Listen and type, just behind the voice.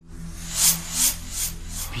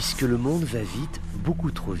Puisque le monde va vite, beaucoup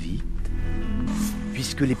trop vite,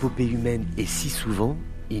 puisque l'épopée humaine est si souvent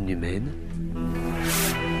inhumaine,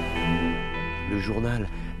 le journal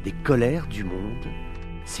des colères du monde,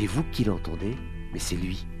 c'est vous qui l'entendez, mais c'est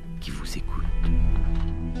lui qui vous écoute.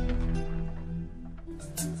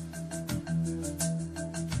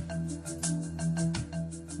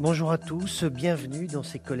 Bonjour à tous, bienvenue dans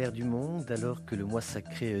ces colères du monde. Alors que le mois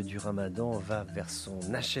sacré du Ramadan va vers son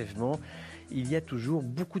achèvement, il y a toujours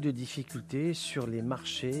beaucoup de difficultés sur les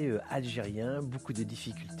marchés algériens, beaucoup de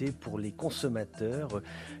difficultés pour les consommateurs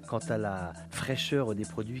quant à la fraîcheur des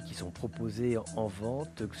produits qui sont proposés en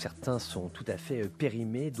vente. Certains sont tout à fait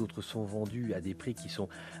périmés, d'autres sont vendus à des prix qui sont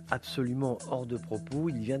absolument hors de propos.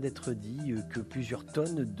 Il vient d'être dit que plusieurs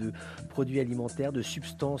tonnes de produits alimentaires, de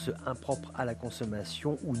substances impropres à la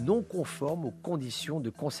consommation ou non conformes aux conditions de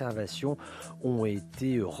conservation ont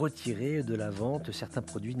été retirées de la vente. Certains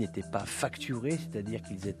produits n'étaient pas facturés, c'est-à-dire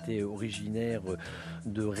qu'ils étaient originaires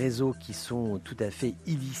de réseaux qui sont tout à fait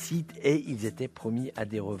illicites et ils étaient promis à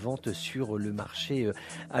des reventes sur le marché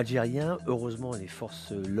algérien. Heureusement, les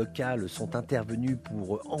forces locales sont intervenues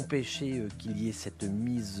pour empêcher qu'il y ait cette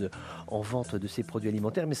mise en vente de ces produits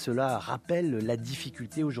alimentaires, mais cela rappelle la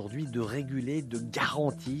difficulté aujourd'hui de réguler, de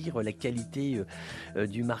garantir la qualité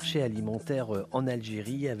du marché alimentaire en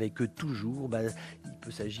Algérie, avec toujours, il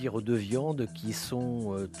peut s'agir de viandes qui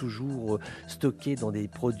sont toujours stockées dans des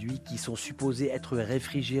produits qui sont supposés être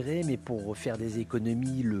réfrigérés, mais pour faire des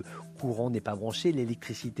économies, le courant n'est pas branché,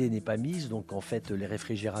 l'électricité n'est pas mise, donc en fait les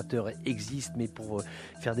réfrigérateurs existent, mais pour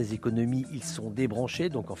faire des économies, ils sont débranchés,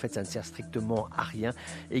 donc en fait ça ne sert strictement à rien.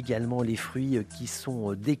 Également les fruits qui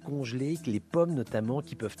sont décongelés, les pommes notamment,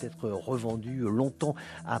 qui peuvent être revendues longtemps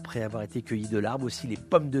après avoir été cueillies de l'arbre, aussi les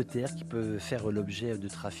pommes de terre qui peuvent faire l'objet de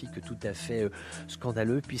trafics tout à fait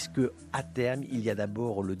scandaleux, puisque à terme il y a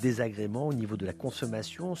d'abord le désagrément au niveau de la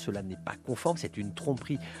consommation, cela n'est pas conforme, c'est une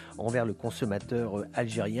tromperie envers le consommateur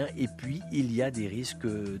algérien, et puis il y a des risques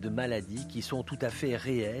de maladies qui sont tout à fait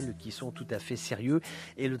réels, qui sont tout à fait sérieux,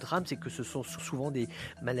 et le drame c'est que ce sont souvent des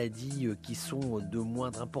maladies qui sont de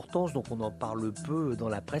moindre importance, donc on en parle peu dans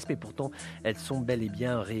la presse, mais pourtant elles sont bel et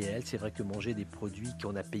bien réelles. C'est vrai que manger des produits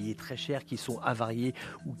qu'on a payés très cher, qui sont avariés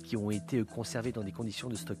ou qui ont été conservés dans des conditions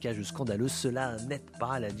de stockage scandaleuses, cela n'aide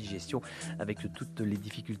pas à la digestion, avec toutes les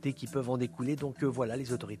difficultés qui peuvent en découler. Donc voilà,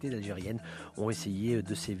 les autorités algériennes ont essayé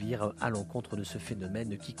de sévir à l'encontre de ce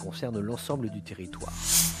phénomène qui concerne l'ensemble du territoire.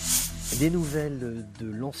 Des nouvelles de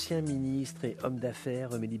l'ancien ministre et homme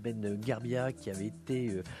d'affaires Mehdi Ben Guerbia, qui avait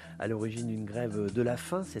été à l'origine d'une grève de la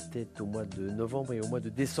faim. C'était au mois de novembre et au mois de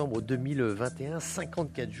décembre 2021.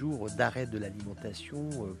 54 jours d'arrêt de l'alimentation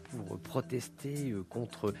pour protester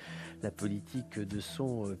contre la politique de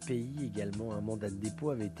son pays. Également, un mandat de dépôt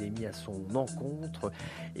avait été émis à son encontre.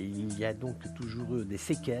 Et il y a donc toujours des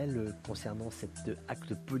séquelles concernant cet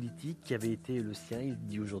acte politique qui avait été le sien. Il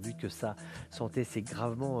dit aujourd'hui que sa santé s'est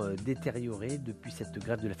gravement détérioré depuis cette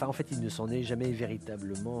grève de la faim. En fait, il ne s'en est jamais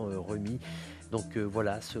véritablement remis. Donc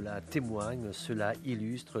voilà, cela témoigne, cela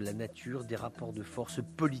illustre la nature des rapports de force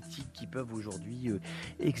politiques qui peuvent aujourd'hui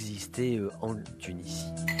exister en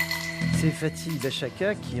Tunisie. C'est Fathi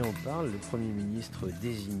Bachaka qui en parle, le Premier ministre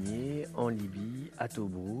désigné en Libye, à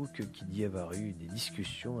Tobrouk, qui dit avoir eu des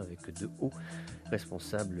discussions avec de hauts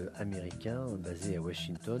responsables américains basés à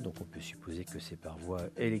Washington. Donc on peut supposer que c'est par voie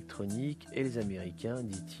électronique. Et les Américains,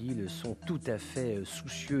 dit-il, sont tout à fait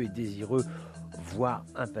soucieux et désireux, voire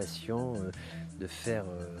impatients, de faire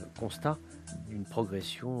constat d'une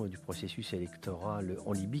progression du processus électoral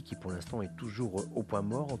en Libye, qui pour l'instant est toujours au point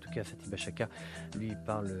mort. En tout cas, Fathi Bachaka lui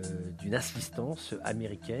parle d'une assistance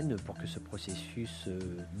américaine pour que ce processus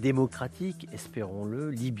démocratique, espérons-le,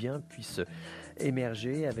 libyen, puisse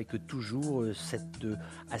émerger, avec toujours cet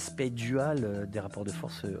aspect dual des rapports de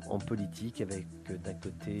force en politique, avec d'un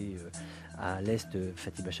côté à l'est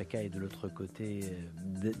Fathi Bachaka et de l'autre côté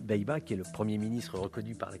Dbeibeh, qui est le Premier ministre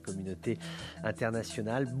reconnu par la communauté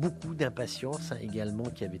internationale. Beaucoup d'impatience également,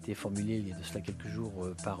 qui avait été formulée il y a de cela quelques jours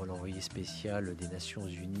par l'envoyé spécial des Nations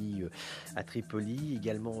Unies à Tripoli.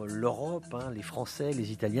 Également l'Europe, les Français,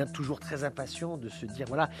 les Italiens, toujours très impatients de se dire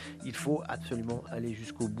voilà, il faut absolument aller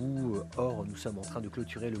jusqu'au bout. Or, nous sommes en train de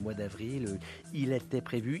clôturer le mois d'avril. Il était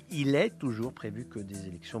prévu, il est toujours prévu que des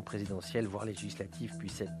élections présidentielles, voire législatives,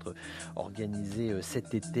 puissent être organisées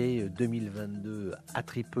cet été 2022 à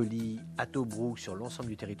Tripoli, à Tobrouk, sur l'ensemble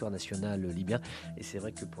du territoire national libyen. Et c'est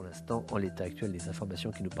vrai que pour l'instant, en l'état actuel des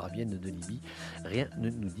informations qui nous parviennent de Libye, rien ne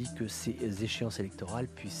nous dit que ces échéances électorales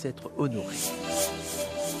puissent être honorées.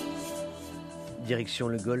 Direction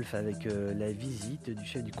le Golfe avec la visite du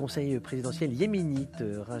chef du conseil présidentiel yéménite,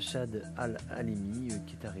 Rachad Al-Halimi,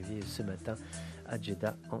 qui est arrivé ce matin à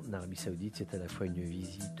Jeddah en Arabie Saoudite. C'est à la fois une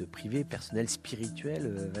visite privée, personnelle,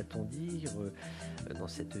 spirituelle, va-t-on dire, dans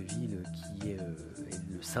cette ville qui est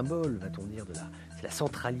le symbole, va-t-on dire, c'est la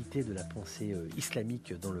centralité de la pensée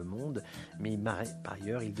islamique dans le monde. Mais par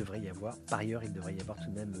ailleurs, il devrait y avoir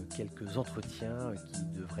tout de même quelques entretiens qui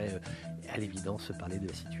devraient, à l'évidence, parler de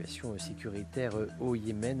la situation sécuritaire au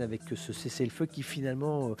Yémen, avec ce cessez-le-feu qui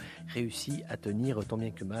finalement réussit à tenir tant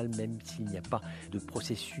bien que mal, même s'il n'y a pas de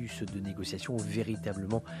processus de négociation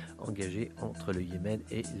véritablement engagé entre le Yémen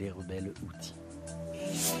et les rebelles houthis.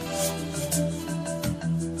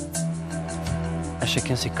 À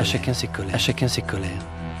chacun ses colères. À chacun ses colères.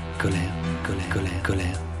 Colère.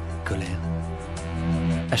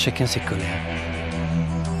 À chacun ses colères.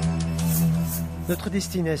 Notre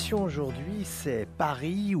destination aujourd'hui, c'est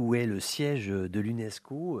Paris, où est le siège de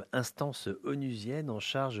l'UNESCO, instance onusienne en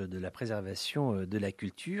charge de la préservation de la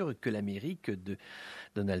culture, que l'Amérique de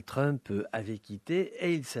Donald Trump avait quitté.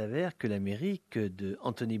 Et il s'avère que l'Amérique de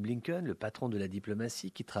Anthony Blinken, le patron de la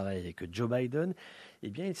diplomatie qui travaille avec Joe Biden, eh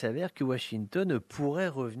bien, il s'avère que Washington pourrait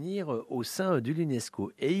revenir au sein de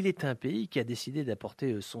l'UNESCO. Et il est un pays qui a décidé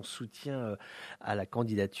d'apporter son soutien à la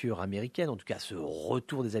candidature américaine, en tout cas ce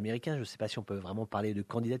retour des Américains. Je ne sais pas si on peut vraiment parler de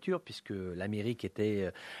candidature, puisque l'Amérique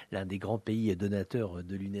était l'un des grands pays donateurs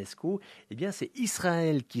de l'UNESCO. Eh bien, c'est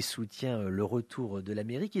Israël qui soutient le retour de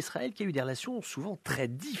l'Amérique. Israël qui a eu des relations souvent très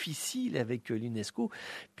difficiles avec l'UNESCO,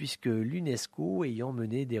 puisque l'UNESCO ayant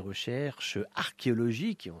mené des recherches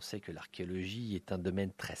archéologiques, et on sait que l'archéologie est un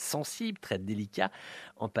domaine très sensible, très délicat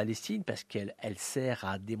en Palestine, parce qu'elle sert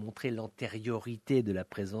à démontrer l'antériorité de la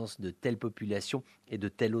présence de telle population et de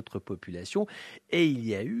telle autre population. Et il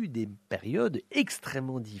y a eu des périodes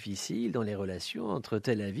extrêmement difficiles dans les relations entre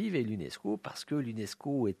Tel Aviv et l'UNESCO, parce que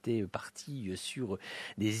l'UNESCO était partie sur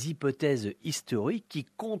des hypothèses historiques qui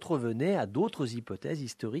contrevenaient à d'autres hypothèses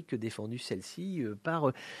historiques défendues celles-ci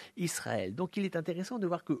par Israël. Donc il est intéressant de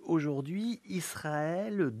voir qu'aujourd'hui,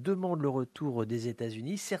 Israël demande le retour des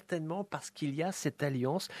États-Unis, certainement parce qu'il y a cette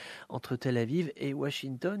alliance entre Tel Aviv et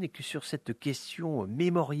Washington, et que sur cette question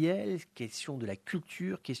mémorielle, question de la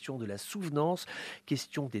culture, question de la souvenance,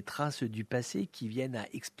 question des traces du passé qui viennent à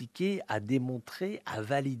expliquer, à démontrer, à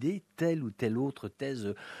valider telle ou telle autre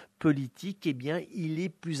thèse politique, eh bien, il est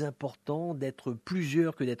plus important d'être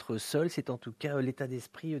plusieurs que d'être seul. C'est en tout cas l'état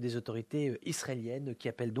d'esprit des autorités israéliennes qui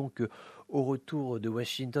appellent donc au retour de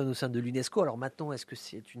Washington au sein de l'UNESCO. Alors maintenant, est-ce que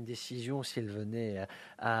c'est une décision, si elle venait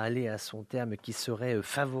à aller à son terme, qui serait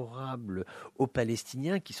favorable aux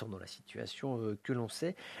Palestiniens qui sont dans la situation que l'on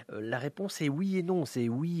sait? La réponse est oui et non. C'est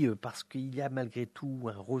oui parce qu'il y a malgré tout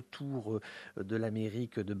un retour de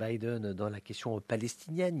l'Amérique de Biden dans la question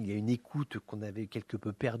palestinienne. Il y a une écoute qu'on avait quelque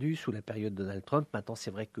peu perdue sous la période de Donald Trump. Maintenant,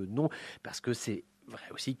 c'est vrai que non, parce que c'est vrai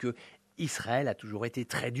aussi que Israël a toujours été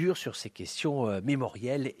très dur sur ces questions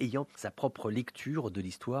mémorielles, ayant sa propre lecture de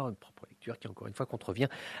l'histoire, une propre lecture qui, encore une fois, contrevient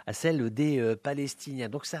à celle des Palestiniens.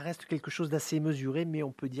 Donc ça reste quelque chose d'assez mesuré, mais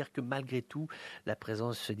on peut dire que malgré tout, la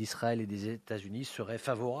présence d'Israël et des États-Unis serait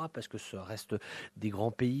favorable, parce que ça reste des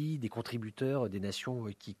grands pays, des contributeurs, des nations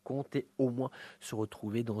qui comptent, et au moins se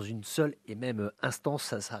retrouver dans une seule et même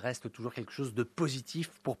instance, ça reste toujours quelque chose de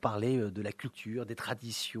positif pour parler de la culture, des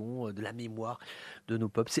traditions, de la mémoire de nos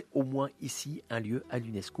peuples. C'est au moins ici un lieu à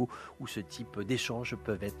l'UNESCO où ce type d'échanges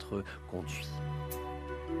peuvent être conduits.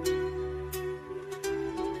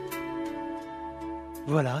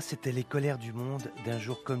 Voilà, c'était les colères du monde d'un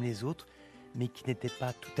jour comme les autres, mais qui n'étaient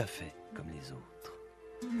pas tout à fait comme les autres.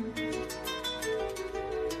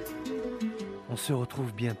 On se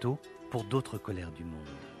retrouve bientôt pour d'autres colères du monde.